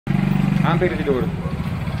Aanpikken die door.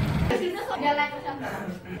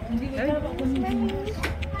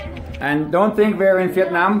 And don't think we're in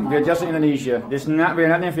Vietnam, we're just in Indonesia. We're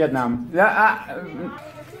not in Vietnam.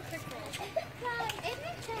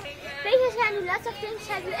 Lots of things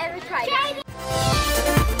have you ever tried?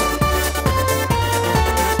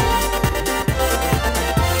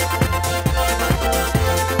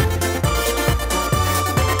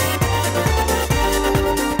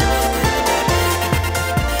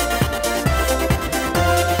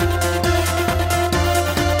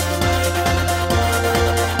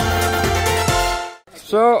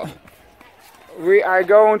 So we are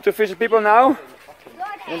going to visit people now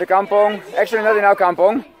in the kampong. Actually not in our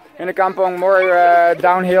kampong. In the kampong, more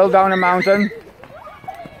downhill, down a mountain.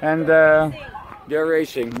 And they're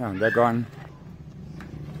racing. No, they're gone.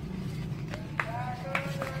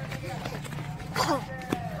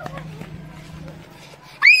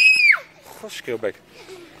 Skillback.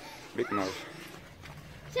 Big nose.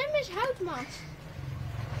 Sam is houtmat.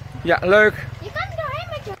 Ja, leuk. Je kan er doorheen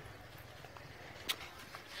met je.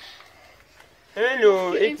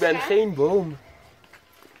 Hallo, ik ben geen boom.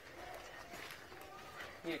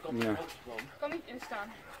 Hier, kom je boom. Kan niet instaan.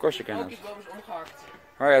 Of course you can. Die boom is omgehakt.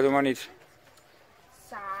 Oh ja, doe maar niet.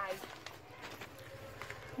 Saai.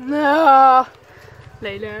 Nou,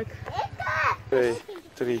 lelijk. 2,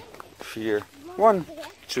 3, 4. 1,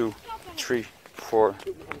 2, 3, 4.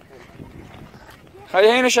 Ga je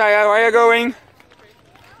heen, Hoshaiah? Where are you going?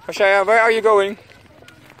 Hoshaiah, where are you going?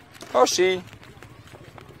 Hoshi.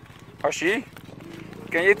 Hoshi?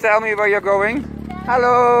 Can you tell me where you're going?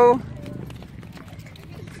 Hallo.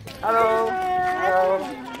 Hallo. Hallo.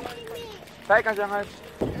 Kijk eens jongens.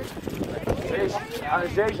 Aan de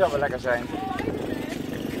zee zou wel lekker zijn.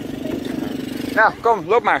 Nou, kom,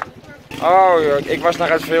 loop maar. Oh, ik was nog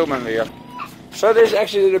aan het filmen weer. So this is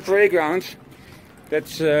actually the playground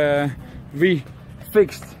that we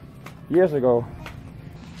fixed years ago.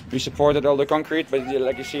 We supported all the concrete, but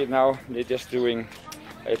like you see it now, they're just doing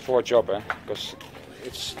a poor job, because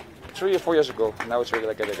it's 3 or 4 years ago. Now it's really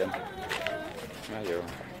like that again.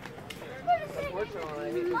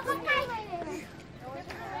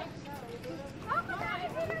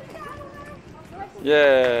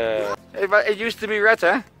 Yeah, it used to be red,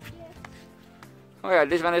 huh? Oh yeah,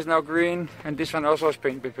 this one is now green, and this one also is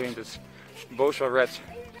painted. Both are red.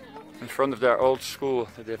 In front of their old school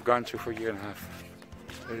that they've gone to for a year and a half.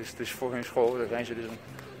 Dit is dus voor hun school, daar zijn ze dus een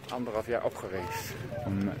 1,5 jaar op geweest.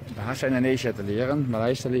 Om bahasa Indonesia te leren,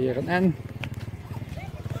 Maleis te leren en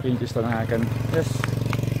vriendjes te maken. Yes.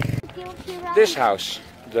 This house,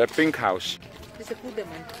 the pink house. This is a good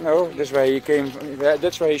one. No, that's where he came.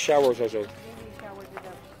 That's where he showers also.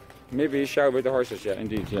 Maybe he showered with the horses. Yeah,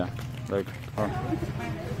 indeed. Yeah, leuk. Oh.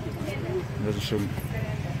 Dat is zoom.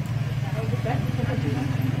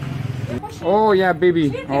 Oh yeah,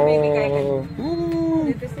 baby. Oh.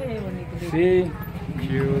 See,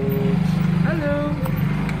 cute. Hallo.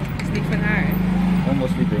 Het is niet van haar.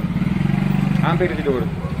 Almost sleeping. Aanpikken die door.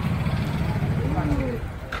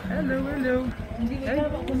 Hallo, hallo.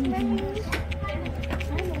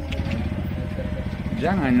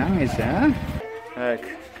 Jangan nangis, hè?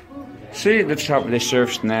 Kijk. See, the shop, they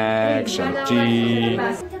serve snacks and tea.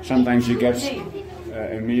 Sometimes you get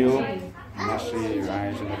a meal, nasi,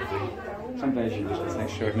 rice and everything. Sometimes you just get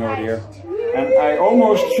snacks, you have no idea. And I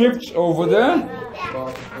almost tripped over the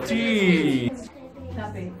tea.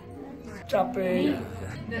 Tape. Tape.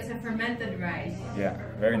 That's a fermented rice. Ja,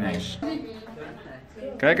 very nice.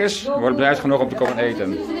 Kijk eens, we worden blij genoeg om te komen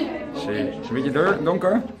eten. Zie, is een beetje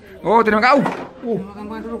donker. Oh, terima kasih.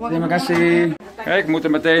 Terima kasih. Kijk, we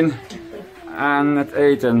moeten meteen aan het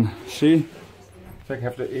eten. See? So I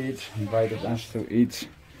have to eat. Invited us to eat.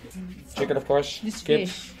 Chicken, of course. This Skip.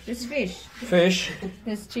 fish. This fish. Fish.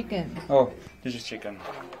 This chicken. Oh, this is chicken.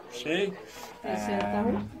 See?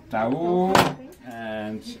 Tahu.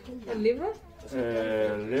 And Liver?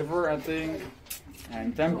 liver, I think.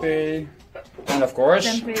 And tempeh. And of course.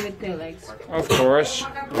 Tempeh with tail legs. Of course.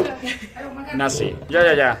 Nasi.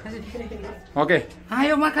 Ja. Oké.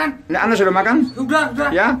 Ayo makan. De anderen zullen makan?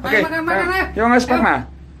 Udah. Ja? Oké. Makan. Jongens, pak maar.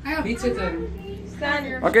 Ayo. Niet zitten. Staan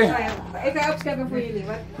hier. Oké. Ik ga opscheppen voor jullie.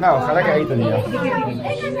 Wat? Nou, ga lekker eten hier.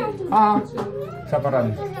 Ah,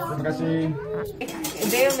 saparan. Terima kasih. Ik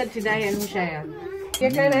deel met Jedaiah en Hoshaiah. Heb je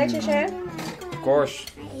klein eitje, Hoshaiah? Of course.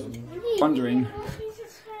 Wondering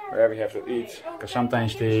where we have to eat, because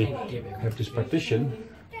sometimes they have this partition.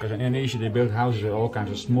 Because in Indonesia they build houses with all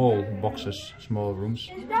kinds of small boxes, small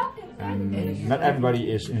rooms, and not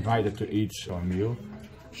everybody is invited to eat or meal.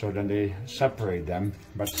 So then they separate them,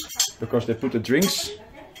 but because they put the drinks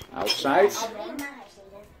outside,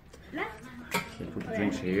 they put the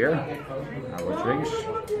drinks here. Our drinks.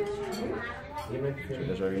 So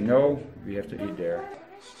that's what we know. We have to eat there.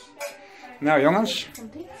 Nou jongens.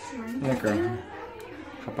 Lekker.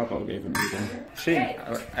 Ga papa ook even eten. See,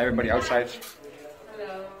 everybody outside.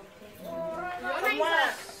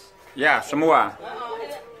 Yeah, Samoa.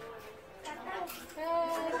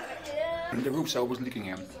 The roof's always leaking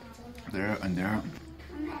here. There and there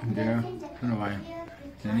and there. I don't know why.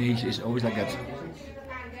 Indonesia is always like that.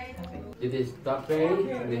 Dit is tape.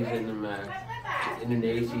 Dit is een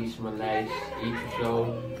Indonesisch, Maleis eten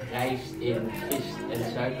zo. Rijst in vis en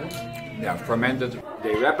suiker. Yeah, fermented.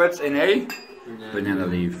 They wrap it in a banana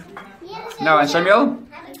leaf. No, and Samuel?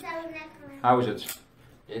 How is it?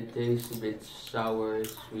 It tastes a bit sour,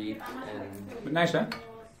 sweet, and... But nice, huh?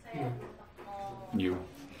 Yeah. New.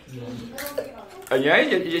 Yeah. And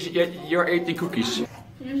you're eating cookies.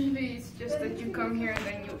 Usually it's just that you come here and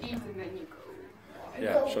then you eat and then you go.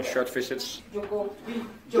 Yeah, so short visits.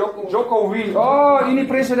 Jokowi. Oh, ini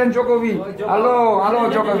Presiden Jokowi. Halo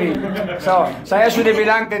Jokowi. So, saya sudah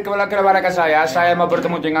bilang kepada saya mau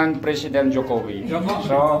bertemu dengan Presiden Jokowi.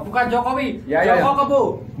 So, Bukan Jokowi. Ya.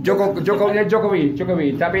 Jokowi.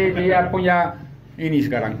 Jokowi. Tapi dia punya ini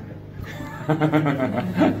sekarang.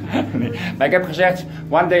 Maar ik heb gezegd,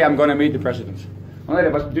 one day I'm gonna meet the president. Oh nee,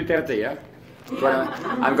 dat was Duterte, ja?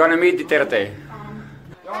 I'm gonna meet Duterte.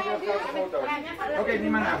 Oké,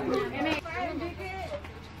 niemand aan.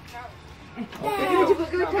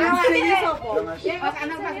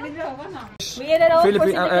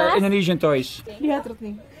 Indonesian toys. Die had het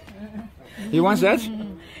niet. He wants that?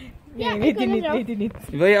 Nee, weet hij niet.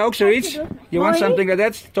 Wil je ook zoiets? You want something like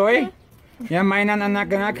that? Toy? Ja, mainan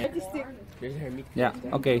anak-anak. Yeah,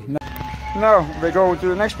 okay. Now we go to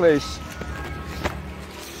the next place.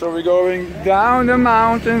 So we're going down the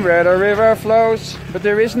mountain where the river flows, but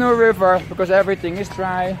there is no river because everything is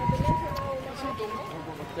dry.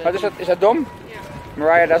 What is that? Is that dumb?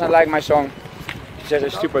 Moriah doesn't like my song. She says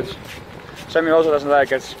it's stupid. Sammy also doesn't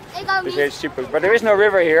like it. She says it's stupid. But there is no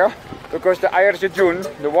river here because the EurAsian,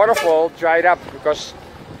 the waterfall, dried up because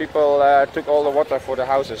people took all the water for the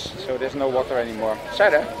houses. So there's no water anymore.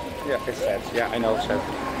 Sad, eh? Yeah, it's sad. Yeah, I know, it's sad.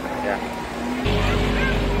 Yeah.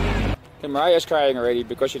 Okay, Moriah is crying already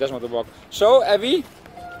because she doesn't want to walk. So, Abby,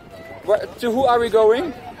 to who are we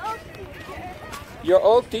going? Your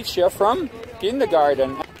old teacher from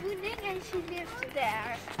kindergarten. And she lives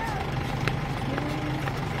there.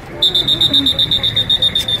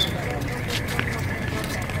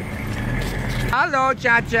 Hello,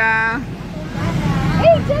 Cha-Cha.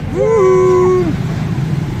 Hey, Cha-Cha. Woo!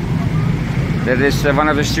 That is one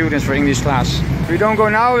of the students for English class. If we don't go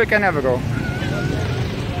now, we can never go.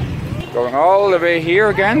 Going all the way here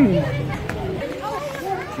again.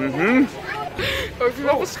 Over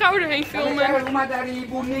wel op schouder heen filmen. Kom maar naar die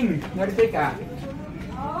boening, naar de TK.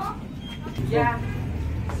 Ja.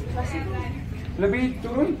 Lebih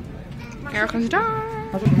turun. Ergens daar.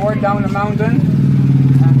 Was it more down the mountain?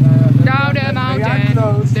 Down the mountain.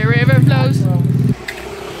 The river flows.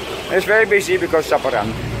 It's very busy because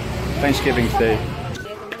Saparan. Thanksgiving Day.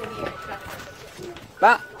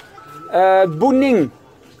 Pak, Buning.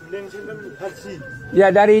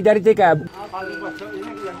 Ya, dari TK.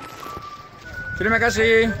 Terima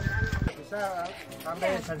kasih.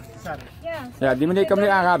 Ja, die meneer komt niet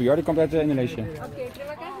Arabië hoor, die komt uit Indonesië. Oké,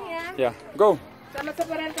 terima kasih ya. Ja, go. Selamat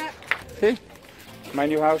Lebaran, Kak. See? My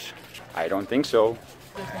new house? I don't think so.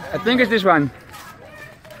 I think it's this one.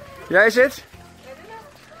 Yeah, is it?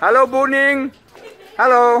 Hallo Buning.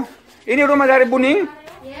 Hallo. Ini rumah dari Buning?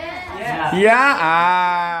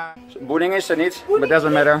 Ja. Buning is er niet, but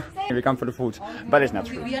doesn't matter. We come for the food, but it's not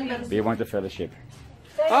true. We want the fellowship.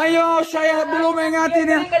 Ayo, saya belum ingat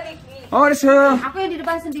ini. Oh, it's her. Aku yang di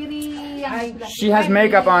depan sendiri. She has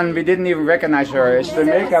makeup on. We didn't even recognize her. It's the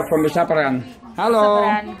makeup from the Saparan. Halo.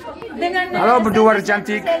 Halo berdua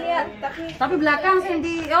cantik. Tapi belakang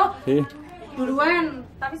sendiri. Oh, Hey. duluan.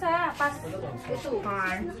 Tapi saya pas itu.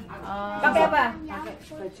 Pakai apa?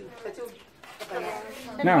 Baju.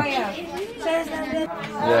 Now. Yeah,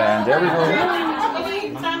 and there we go.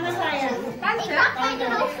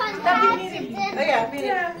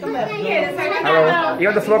 Hallo, hier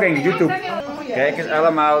op de vlogging, YouTube. Kijk eens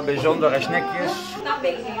allemaal bijzondere snackjes.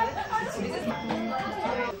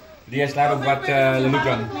 Dia selalu buat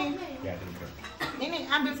lelucon. Ini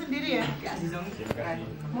ambil sendiri ya?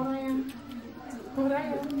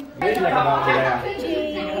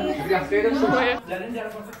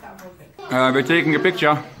 We're taking a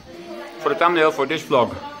picture for the thumbnail for this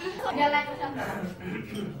vlog.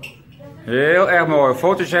 Heel erg mooi.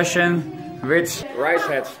 Fotosession with rice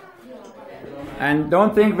head. And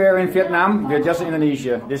don't think we're in Vietnam, we're just in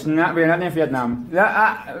Indonesia. We're not in Vietnam.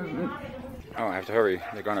 Oh, I have to hurry,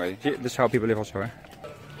 they're gone away. This is how people live also, eh?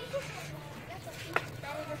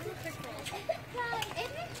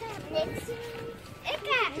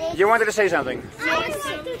 You wanted to say something? I wanted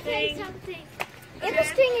to say something.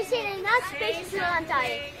 Interesting is in not spaces to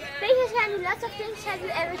untie. Spaces can do lots of things. Have you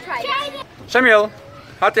ever tried it? Samuel!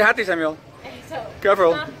 Hati-hati, Samuel.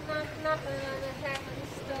 Careful.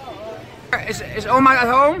 Is Oma at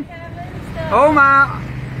home? Oma!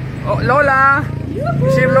 Oh, Lola!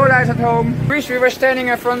 See if Lola is at home. We were standing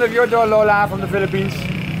in front of your door, Lola, from the Philippines.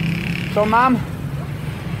 So, Mom,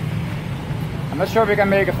 I'm not sure we can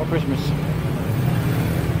make it for Christmas.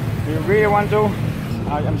 Do you really want to?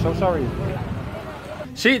 I'm so sorry.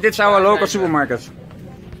 See, this is our local supermarket.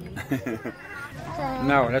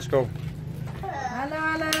 Now, let's go. Halo,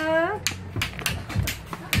 halo.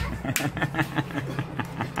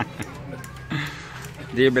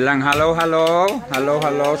 Dia bilang halo, halo, halo,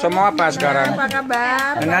 halo. So mau apa sekarang? Apa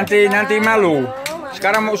kabar? Nanti malu.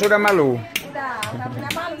 Sekarang sudah malu. Udah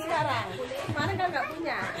punya malu sekarang. Kemarin kan nggak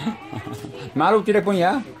punya. Malu tidak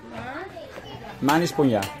punya? Manis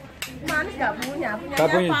punya? Manis nggak punya, punya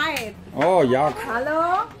pahit. Oh, yuck.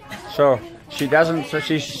 Halo. So she doesn't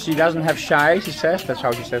have shy. She says that's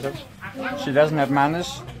how she says it. She doesn't have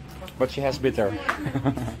manis, but she has bitter.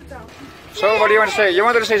 So what do you want to say? You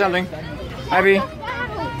wanted to say something, Abby?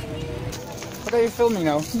 What are you filming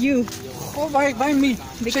now? You. Oh, why me?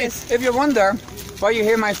 Because see, if you wonder why you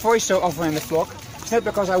hear my voice so often in the vlog, it's not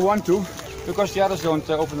because I want to, because the others don't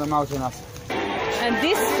open their mouth enough. And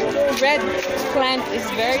this red plant is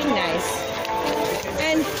very nice.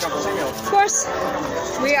 And of course,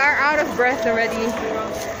 we are out of breath already.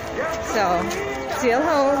 So, still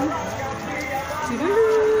home.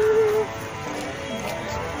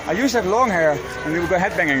 I used to have long hair and we would go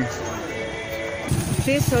headbanging.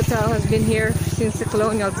 This hotel has been here since the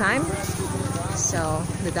colonial time, so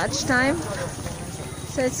the Dutch time.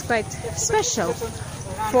 So it's quite special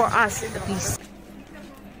for us at least.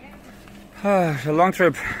 It's a long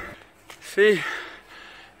trip. See,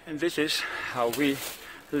 and this is how we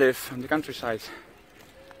live on the countryside.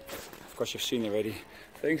 Of course you've seen already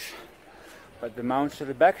things, but the mountains at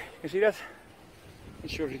the back, you see that? Not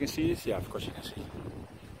sure if you can see it. Yeah, of course you can see.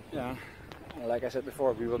 Yeah, like I said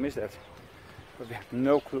before, we will miss that. But we have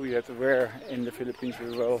no clue yet where in the Philippines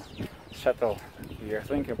we will settle. We are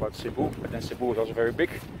thinking about Cebu, but then Cebu is also very big.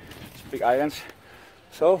 It's a big island.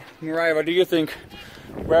 So, Moriah, what do you think?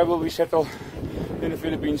 Where will we settle in the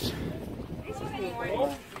Philippines?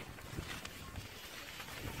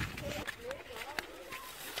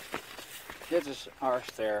 This is our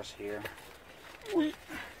stairs here.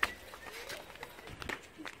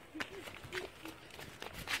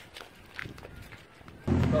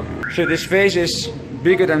 So this vase is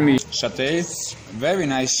bigger than me. Saté, very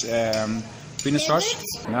nice peanut sauce.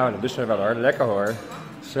 Nou, dat is er wel hoor, lekker hoor.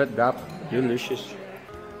 Zet dat, delicious.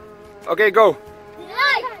 Okay, go!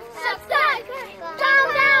 Like, subscribe,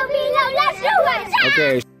 comment down below, let's do it!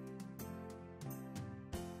 Okay.